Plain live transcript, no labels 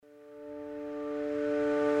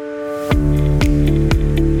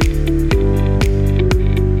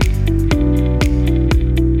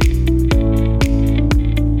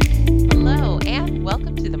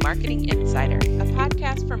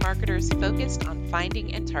podcast on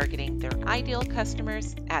finding and targeting their ideal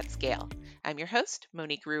customers at scale. I'm your host,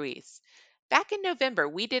 Monique Ruiz. Back in November,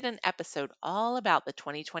 we did an episode all about the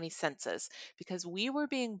 2020 census because we were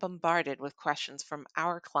being bombarded with questions from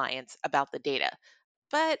our clients about the data.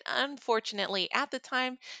 But unfortunately, at the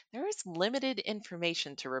time, there was limited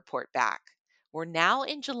information to report back. We're now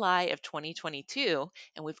in July of 2022,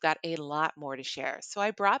 and we've got a lot more to share. So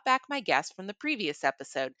I brought back my guest from the previous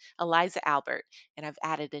episode, Eliza Albert, and I've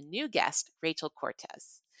added a new guest, Rachel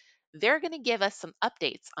Cortez. They're going to give us some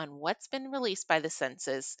updates on what's been released by the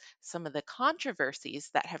census, some of the controversies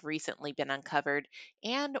that have recently been uncovered,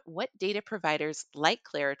 and what data providers like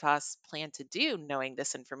Claritas plan to do knowing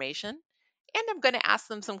this information. And I'm going to ask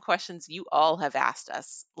them some questions you all have asked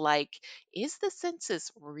us, like, is the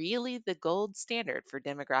census really the gold standard for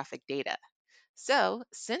demographic data? So,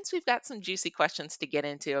 since we've got some juicy questions to get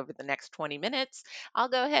into over the next 20 minutes, I'll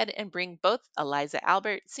go ahead and bring both Eliza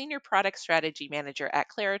Albert, Senior Product Strategy Manager at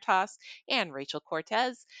Claritas, and Rachel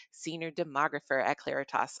Cortez, Senior Demographer at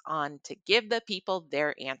Claritas, on to give the people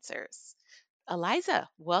their answers. Eliza,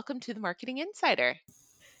 welcome to the Marketing Insider.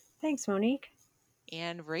 Thanks, Monique.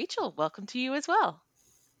 And Rachel, welcome to you as well.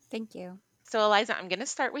 Thank you. So, Eliza, I'm going to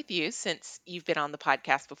start with you since you've been on the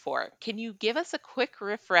podcast before. Can you give us a quick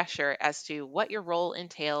refresher as to what your role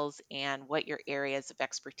entails and what your areas of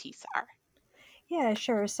expertise are? Yeah,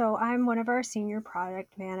 sure. So I'm one of our senior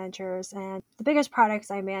product managers, and the biggest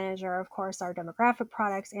products I manage are, of course, our demographic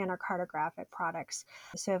products and our cartographic products.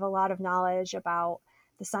 So I have a lot of knowledge about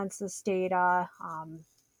the census data,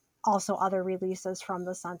 also other releases from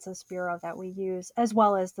the Census Bureau that we use, as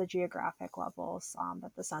well as the geographic levels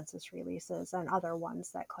that the census releases and other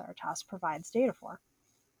ones that Claritas provides data for.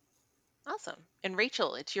 Awesome. And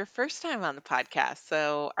Rachel, it's your first time on the podcast,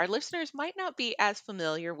 so our listeners might not be as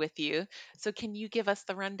familiar with you. So, can you give us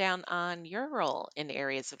the rundown on your role in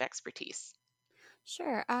areas of expertise?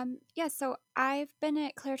 Sure. So I've been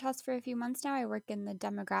at Claritas for a few months now. I work in the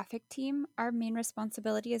demographic team. Our main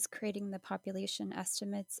responsibility is creating the population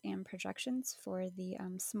estimates and projections for the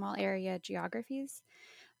small area geographies.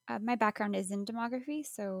 My background is in demography,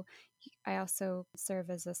 so I also serve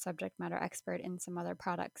as a subject matter expert in some other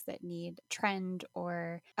products that need trend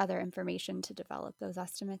or other information to develop those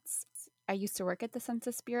estimates. I used to work at the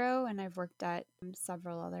Census Bureau, and I've worked at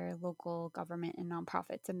several other local government and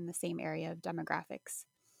nonprofits in the same area of demographics.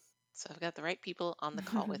 So, I've got the right people on the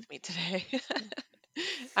call with me today.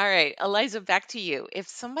 All right, Eliza, back to you. If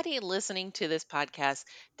somebody listening to this podcast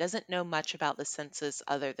doesn't know much about the census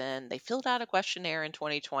other than they filled out a questionnaire in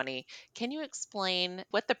 2020, can you explain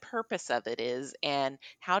what the purpose of it is and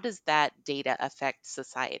how does that data affect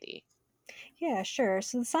society? Yeah, sure.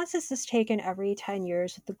 So the census is taken every 10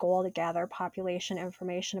 years with the goal to gather population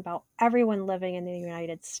information about everyone living in the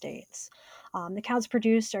United States. The counts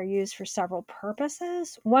produced are used for several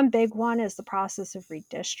purposes. One big one is the process of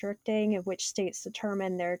redistricting, in which states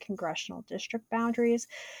determine their congressional district boundaries,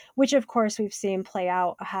 which, of course, we've seen play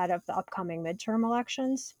out ahead of the upcoming midterm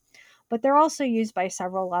elections. But they're also used by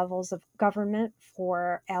several levels of government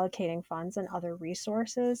for allocating funds and other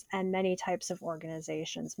resources, and many types of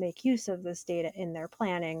organizations make use of this data in their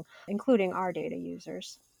planning, including our data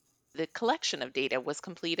users. The collection of data was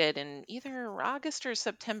completed in either August or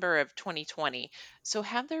September of 2020. So,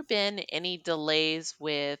 have there been any delays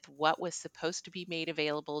with what was supposed to be made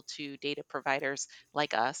available to data providers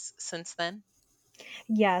like us since then?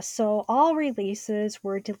 Yes, so all releases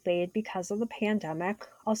were delayed because of the pandemic.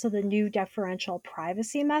 Also, the new deferential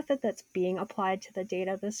privacy method that's being applied to the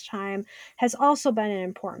data this time has also been an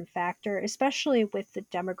important factor, especially with the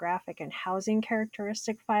demographic and housing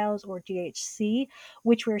characteristic files, or DHC,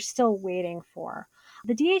 which we're still waiting for.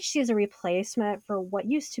 The DHC is a replacement for what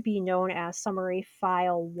used to be known as Summary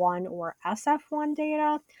File 1 or SF1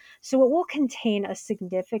 data. So it will contain a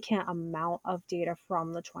significant amount of data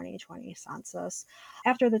from the 2020 census.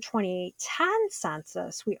 After the 2010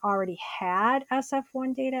 census, we already had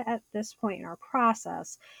SF1 data at this point in our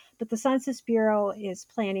process, but the Census Bureau is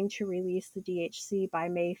planning to release the DHC by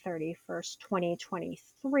May 31st,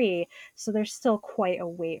 2023, so there's still quite a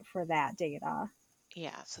wait for that data.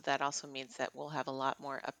 Yeah, so that also means that we'll have a lot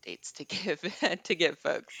more updates to give to give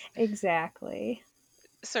folks. Exactly.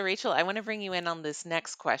 So Rachel, I want to bring you in on this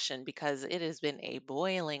next question because it has been a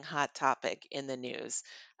boiling hot topic in the news.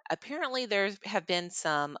 Apparently, there have been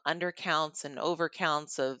some undercounts and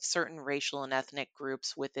overcounts of certain racial and ethnic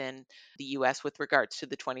groups within the US with regards to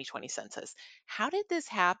the 2020 census. How did this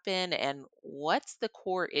happen and what's the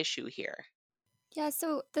core issue here? Yeah,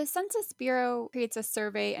 so the Census Bureau creates a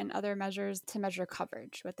survey and other measures to measure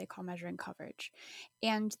coverage, what they call measuring coverage.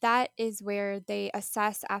 And that is where they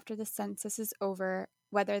assess after the census is over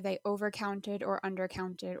whether they overcounted or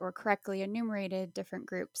undercounted or correctly enumerated different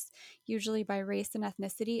groups, usually by race and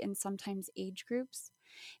ethnicity and sometimes age groups.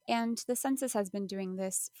 And the census has been doing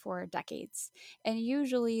this for decades. And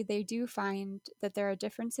usually they do find that there are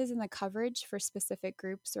differences in the coverage for specific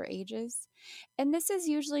groups or ages. And this is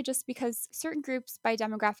usually just because certain groups by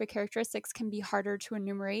demographic characteristics can be harder to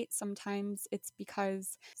enumerate. Sometimes it's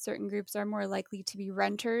because certain groups are more likely to be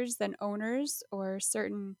renters than owners, or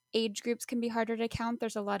certain age groups can be harder to count.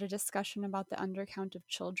 There's a lot of discussion about the undercount of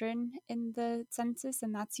children in the census,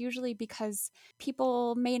 and that's usually because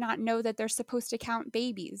people may not know that they're supposed to count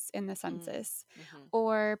babies in the Mm, census. mhm,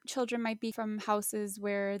 Or children might be from houses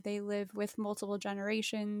where they live with multiple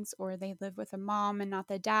generations, or they live with a mom and not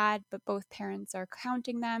the dad, but both parents are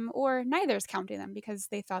counting them, or neither is counting them because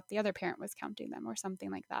they thought the other parent was counting them, or something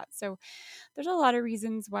like that. So there's a lot of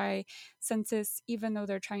reasons why census, even though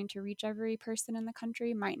they're trying to reach every person in the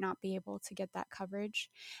country, might not be able to get that coverage.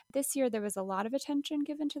 This year, there was a lot of attention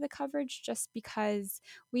given to the coverage just because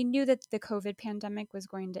we knew that the COVID pandemic was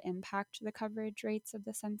going to impact the coverage rates of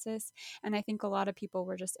the census. And I think a lot of people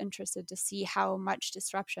were just interested to see how much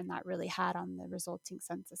disruption that really had on the resulting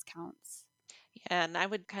census counts. yeah, and I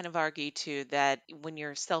would kind of argue too that when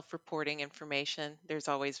you're self-reporting information, there's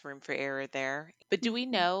always room for error there. But do we Mhm.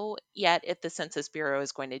 know yet if the Census Bureau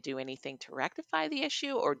is going to do anything to rectify the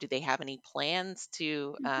issue, or do they have any plans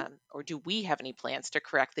to, Mhm. or do we have any plans to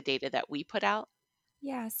correct the data that we put out?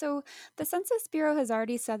 Yeah, so the Census Bureau has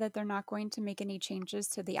already said that they're not going to make any changes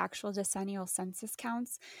to the actual decennial census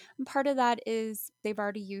counts. And part of that is they've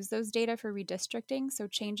already used those data for redistricting, so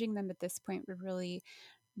changing them at this point would really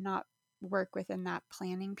not work within that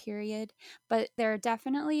planning period. But they're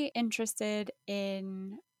definitely interested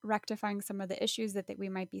in rectifying some of the issues that we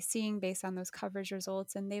might be seeing based on those coverage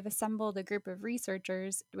results. And they've assembled a group of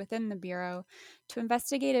researchers within the Bureau to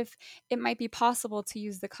investigate if it might be possible to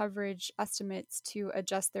use the coverage estimates to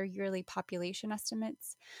adjust their yearly population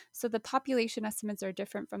estimates. So the population estimates are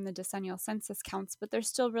different from the decennial census counts, but they're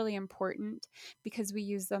still really important because we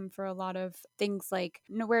use them for a lot of things like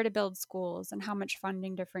where to build schools and how much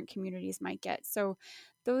funding different communities might get. So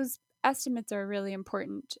those estimates are really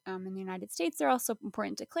important in the United States. They're also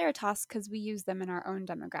important to Claritas because we use them in our own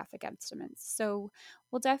demographic estimates. So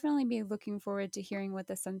we'll definitely be looking forward to hearing what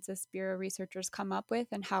the Census Bureau researchers come up with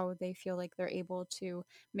and how they feel like they're able to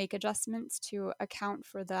make adjustments to account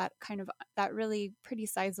for that kind of that really pretty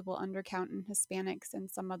sizable undercount in Hispanics and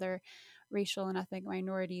some other racial and ethnic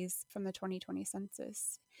minorities from the 2020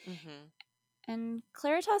 census. Hmm. And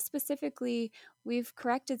Claritas specifically, we've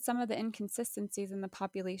corrected some of the inconsistencies in the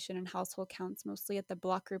population and household counts, mostly at the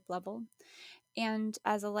block group level. And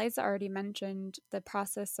as Eliza already mentioned, the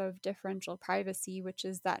process of differential privacy, which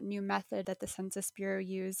is that new method that the Census Bureau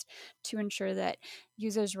used to ensure that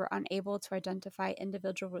users were unable to identify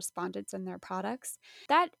individual respondents and their products,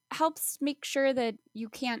 that helps make sure that you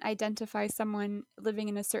can't identify someone living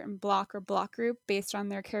in a certain block or block group based on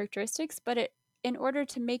their characteristics. But in order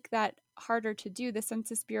to make that harder to do, the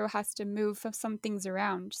Census Bureau has to move some things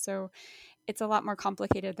around. So it's a lot more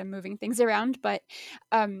complicated than moving things around, but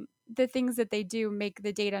the things that they do make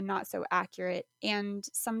the data not so accurate. And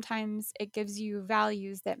sometimes it gives you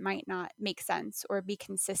values that might not make sense or be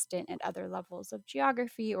consistent at other levels of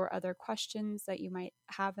geography or other questions that you might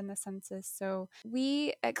have in the census. So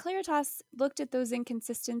we at Claritas looked at those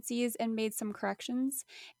inconsistencies and made some corrections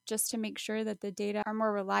just to make sure that the data are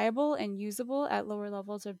more reliable and usable at lower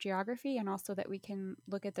levels of geography, and also that we can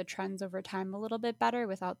look at the trends over time a little bit better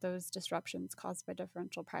without those disruptions caused by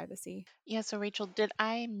differential privacy. Yeah, so Rachel, did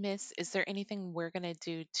I miss, is there anything we're going to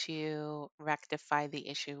do to rectify the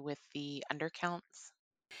issue with the undercounts?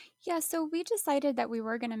 Yeah, so we decided that we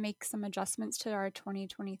were going to make some adjustments to our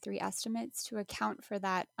 2023 estimates to account for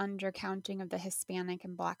that undercounting of the Hispanic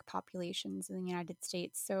and Black populations in the United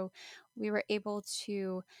States. So we were able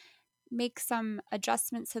to make some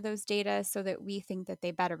adjustments to those data so that we think that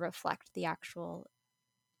they better reflect the actual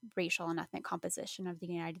racial and ethnic composition of the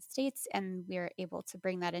United States, and we're able to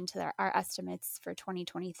bring that into our estimates for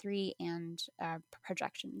 2023 and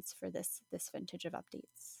projections for this vintage of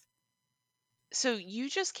updates. So you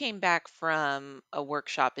just came back from a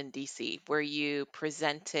workshop in DC where you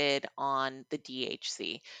presented on the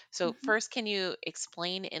DHC. So Mm-hmm, first, can you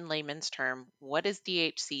explain in layman's term what does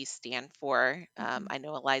DHC stand for? mm-hmm, I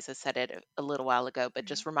know Eliza said it a little while ago, but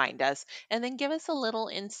just right. remind us, and then give us a little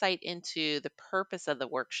insight into the purpose of the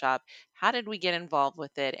workshop. How did we get involved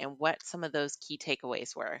with it, and what some of those key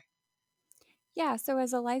takeaways were? Yeah, so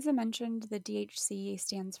as Eliza mentioned, the DHC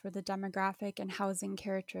stands for the Demographic and Housing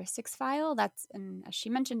Characteristics File. And as she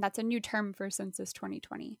mentioned, that's a new term for Census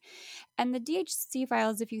 2020. And the DHC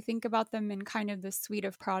files, if you think about them in kind of the suite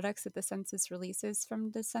of products that the census releases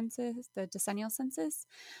from the census, the decennial census,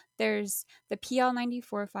 there's the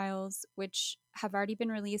PL94 files, which have already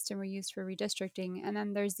been released and were used for redistricting. And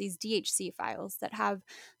then there's these DHC files that have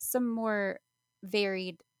some more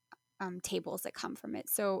varied tables that come from it.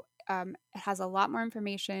 So it has a lot more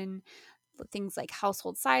information. Things like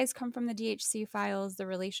household size come from the DHC files, the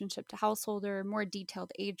relationship to householder, more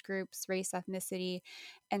detailed age groups, race, ethnicity,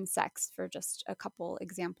 and sex, for just a couple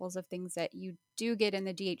examples of things that you do get in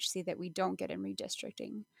the DHC that we don't get in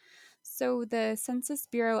redistricting. So the Census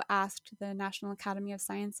Bureau asked the National Academy of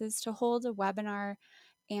Sciences to hold a webinar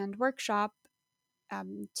and workshop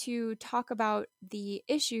to talk about the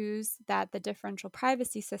issues that the differential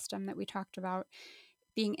privacy system that we talked about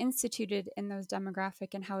being instituted in those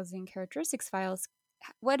demographic and housing characteristics files.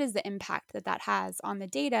 What is the impact that that has on the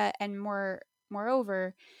data, and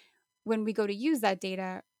moreover, when we go to use that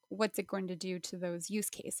data, what's it going to do to those use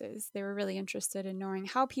cases? They were really interested in knowing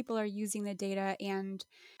how people are using the data and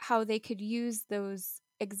how they could use those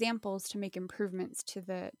examples to make improvements to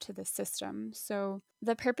the system. So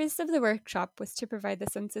the purpose of the workshop was to provide the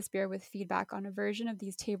Census Bureau with feedback on a version of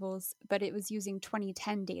these tables, but it was using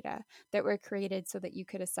 2010 data that were created so that you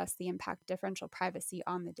could assess the impact of differential privacy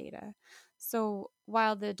on the data. So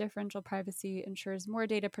while the differential privacy ensures more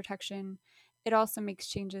data protection, it also makes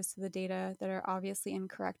changes to the data that are obviously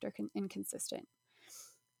incorrect or inconsistent.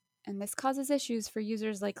 And this causes issues for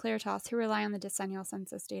users like Claritas who rely on the decennial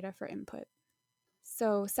census data for input.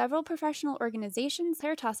 So, several professional organizations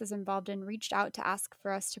Claritas is involved in reached out to ask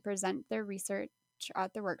for us to present their research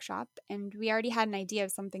at the workshop, and we already had an idea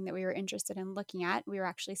of something that we were interested in looking at. We were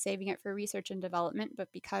actually saving it for research and development,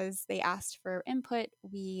 but because they asked for input,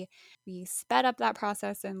 we sped up that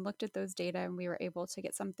process and looked at those data, and we were able to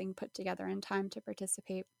get something put together in time to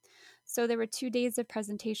participate. So there were 2 days of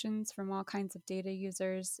presentations from all kinds of data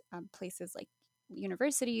users, places like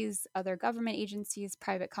universities, other government agencies,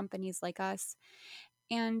 private companies like us.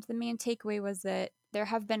 And the main takeaway was that there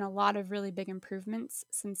have been a lot of really big improvements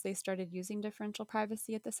since they started using differential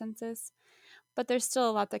privacy at the census, but there's still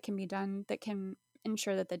a lot that can be done that can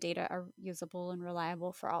ensure that the data are usable and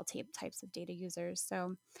reliable for all types of data users.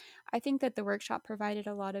 So I think that the workshop provided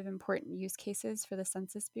a lot of important use cases for the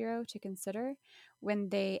Census Bureau to consider when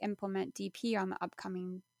they implement DP on the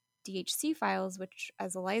upcoming DHC files, which,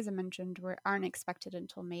 as Eliza mentioned, aren't expected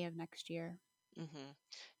until May of next year. Hmm.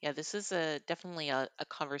 Yeah, this is definitely a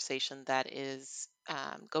conversation that is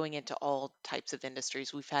going into all types of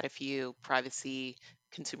industries. We've had a few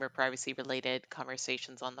consumer privacy related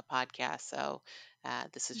conversations on the podcast. So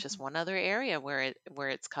this is just Mhm. one other area where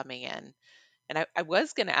it's coming in. And I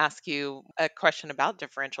was going to ask you a question about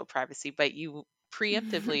differential privacy, but you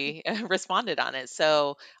preemptively responded on it.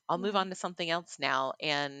 So I'll move Yeah. on to something else now.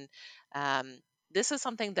 And um, this is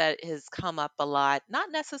something that has come up a lot,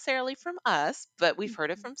 not necessarily from us, but we've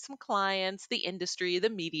heard it Mhm. from some clients, the industry, the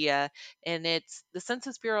media, and it's the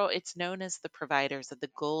Census Bureau. It's known as the providers of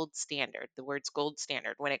the gold standard. The word's gold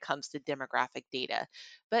standard when it comes to demographic data.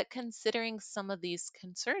 But considering some of these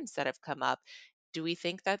concerns that have come up, do we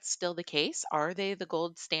think that's still the case? Are they the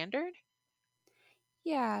gold standard?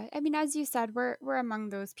 Yeah, I mean, as you said, we're among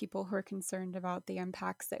those people who are concerned about the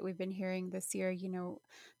impacts that we've been hearing this year.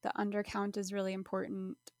 The undercount is really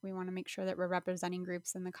important. We want to make sure that we're representing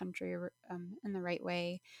groups in the country in the right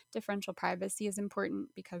way. Differential privacy is important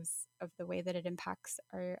because of the way that it impacts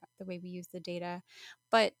the way we use the data.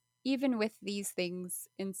 But even with these things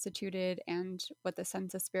instituted and what the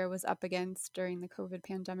Census Bureau was up against during the COVID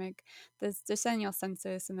pandemic, the decennial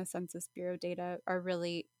census and the Census Bureau data are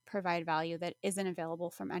really provide value that isn't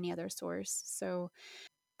available from any other source. So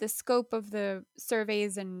the scope of the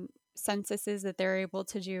surveys and censuses that they're able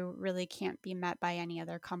to do really can't be met by any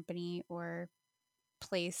other company or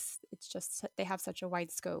place. It's just they have such a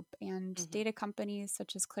wide scope, and Hmm. data companies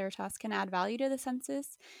such as Claritas can add value to the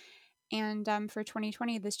census. And for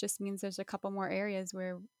 2020, this just means there's a couple more areas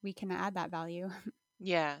where we can add that value.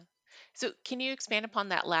 Yeah. So can you expand upon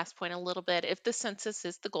that last point a little bit? If the census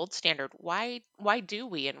is the gold standard, why do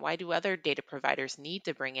we and why do other data providers need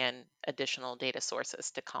to bring in additional data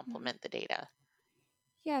sources to complement the data?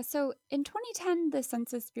 Yeah, so in 2010, the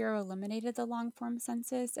Census Bureau eliminated the long form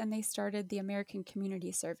census and they started the American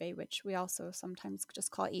Community Survey, which we also sometimes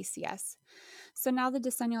just call ACS. So now the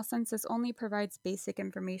decennial census only provides basic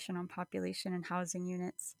information on population and housing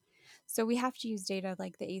units. So we have to use data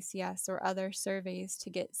like the ACS or other surveys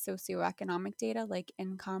to get socioeconomic data like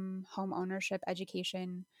income, home ownership,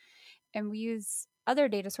 education. And we use other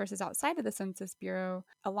data sources outside of the Census Bureau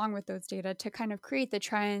along with those data to kind of create the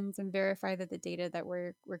trends and verify that the data that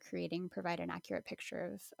we're creating provide an accurate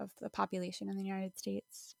picture of the population in the United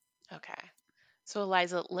States. Okay. So,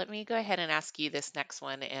 Eliza, let me go ahead and ask you this next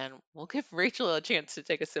one, and we'll give Rachel a chance to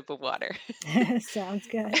take a sip of water. Sounds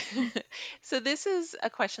good. So, this is a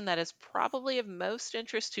question that is probably of most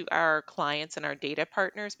interest to our clients and our data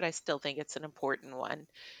partners, but I still think it's an important one.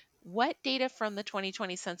 What data from the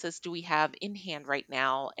 2020 census do we have in hand right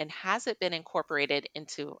now, and has it been incorporated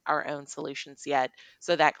into our own solutions yet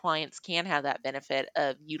so that clients can have that benefit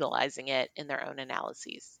of utilizing it in their own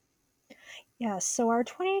analyses? Yeah, so our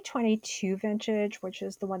 2022 vintage, which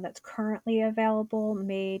is the one that's currently available,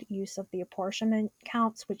 made use of the apportionment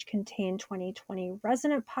counts, which contain 2020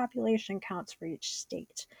 resident population counts for each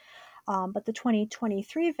state. But the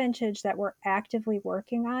 2023 vintage that we're actively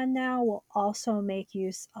working on now will also make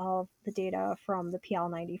use of the data from the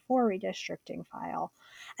PL94 redistricting file.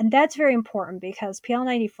 And that's very important because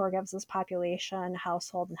PL94 gives us population,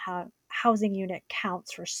 household, and housing unit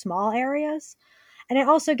counts for small areas. And it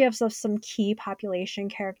also gives us some key population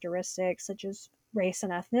characteristics such as race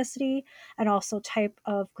and ethnicity, and also type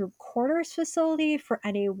of group quarters facility for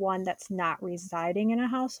anyone that's not residing in a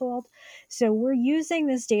household. So we're using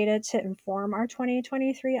this data to inform our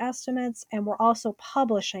 2023 estimates, and we're also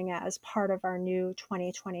publishing it as part of our new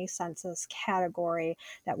 2020 census category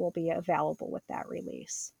that will be available with that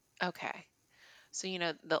release. Okay. So,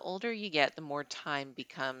 the older you get, the more time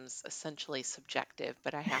becomes essentially subjective.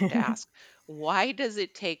 But I have to ask, why does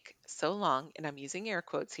it take so long? And I'm using air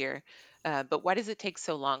quotes here, but why does it take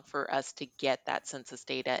so long for us to get that census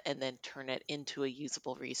data and then turn it into a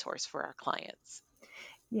usable resource for our clients?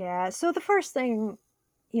 Yeah, so the first thing,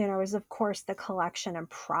 is of course the collection and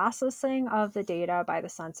processing of the data by the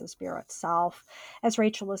Census Bureau itself. As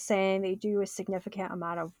Rachel was saying, they do a significant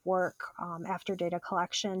amount of work after data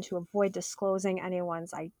collection to avoid disclosing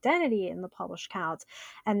anyone's identity in the published counts.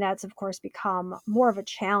 And that's, of course, become more of a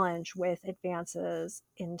challenge with advances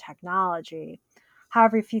in technology.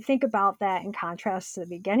 However, if you think about that in contrast to the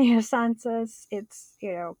beginning of census, it's,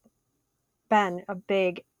 been a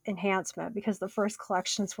big enhancement because the first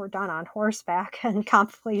collections were done on horseback and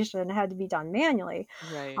compilation had to be done manually.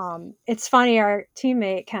 Right. It's funny, our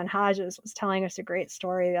teammate Ken Hodges was telling us a great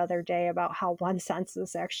story the other day about how one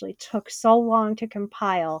census actually took so long to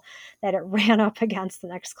compile that it ran up against the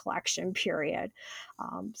next collection period.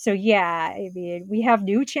 So, yeah, I mean, we have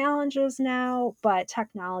new challenges now, but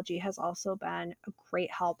technology has also been a great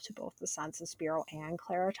help to both the Census Bureau and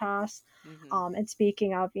Claritas. Hmm. And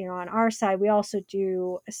speaking of, on our side, we also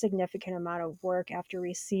do a significant amount of work after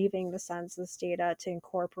receiving the census data to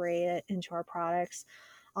incorporate it into our products.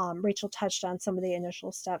 Rachel touched on some of the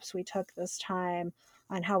initial steps we took this time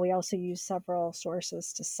and how we also use several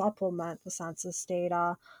sources to supplement the census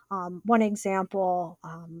data. One example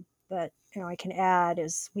that I can add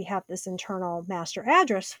is we have this internal master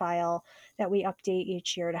address file that we update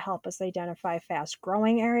each year to help us identify fast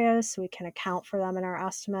growing areas so we can account for them in our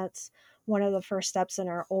estimates. One of the first steps in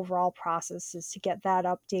our overall process is to get that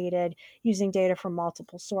updated using data from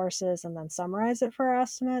multiple sources and then summarize it for our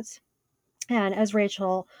estimates. And as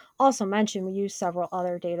Rachel also mentioned, we use several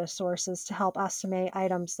other data sources to help estimate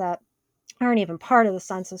items that aren't even part of the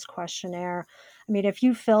census questionnaire. I mean, if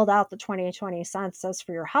you filled out the 2020 census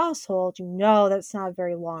for your household, that's not a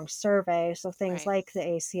very long survey. So things Right. like the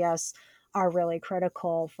ACS are really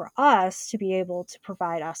critical for us to be able to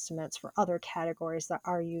provide estimates for other categories that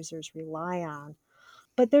our users rely on.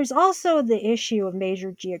 But there's also the issue of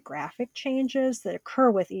major geographic changes that occur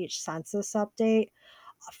with each census update.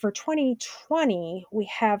 For 2020, we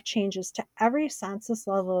have changes to every census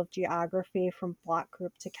level of geography from block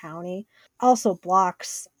group to county. Also,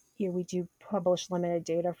 blocks, we do publish limited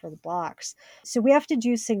data for the blocks. So we have to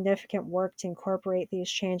do significant work to incorporate these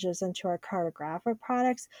changes into our cartographic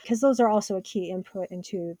products because those are also a key input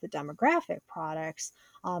into the demographic products.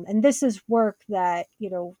 And this is work that,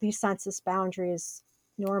 these census boundaries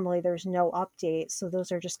normally there's no update. So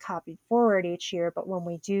those are just copied forward each year. But when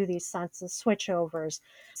we do these census switchovers,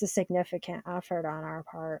 it's a significant effort on our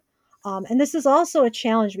part. And this is also a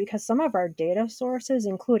challenge because some of our data sources,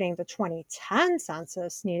 including the 2010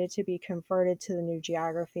 census, needed to be converted to the new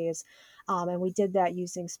geographies. And we did that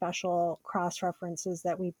using special cross references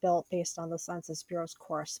that we built based on the Census Bureau's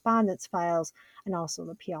correspondence files and also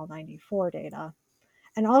the PL94 data.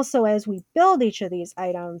 And also, as we build each of these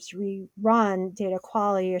items, we run data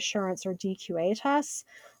quality assurance or DQA tests,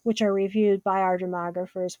 which are reviewed by our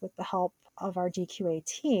demographers with the help of our DQA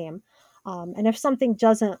team. And if something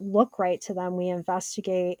doesn't look right to them, we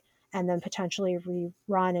investigate and then potentially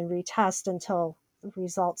rerun and retest until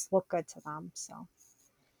results look good to them. So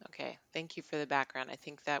Okay, thank you for the background. I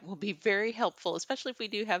think that will be very helpful, especially if we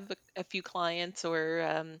do have a few clients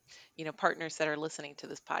or partners that are listening to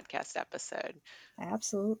this podcast episode.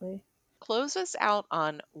 absolutely. Close us out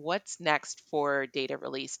on what's next for data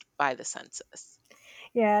released by the census.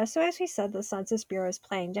 Yeah, so as we said, the Census Bureau is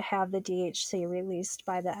planning to have the DHC released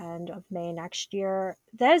by the end of May next year.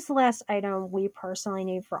 That is the last item we personally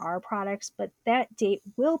need for our products, but that date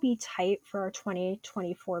will be tight for our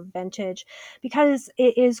 2024 vintage because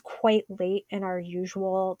it is quite late in our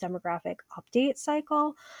usual demographic update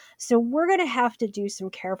cycle. So we're going to have to do some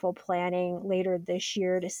careful planning later this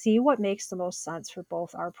year to see what makes the most sense for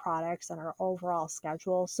both our products and our overall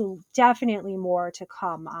schedule. So definitely more to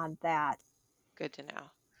come on that. Good to know.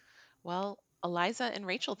 Well, Eliza and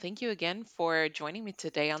Rachel, thank you again for joining me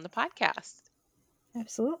today on the podcast.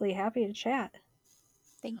 Absolutely. Happy to chat.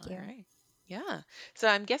 Thank All you. right. Yeah. So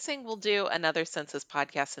I'm guessing we'll do another census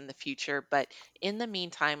podcast in the future. But in the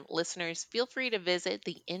meantime, listeners, feel free to visit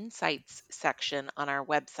the insights section on our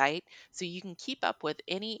website so you can keep up with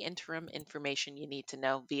any interim information you need to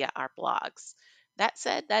know via our blogs. That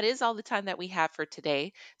said, that is all the time that we have for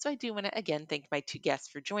today. So I do want to again thank my two guests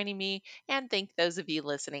for joining me and thank those of you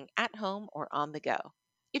listening at home or on the go.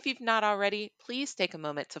 If you've not already, please take a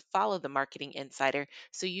moment to follow the Marketing Insider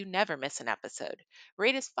so you never miss an episode.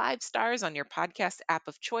 Rate us 5 stars on your podcast app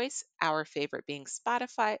of choice, our favorite being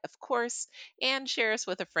Spotify, of course, and share us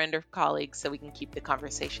with a friend or colleague so we can keep the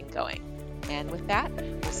conversation going. And with that,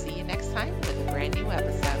 we'll see you next time with a brand new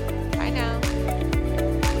episode. Bye now.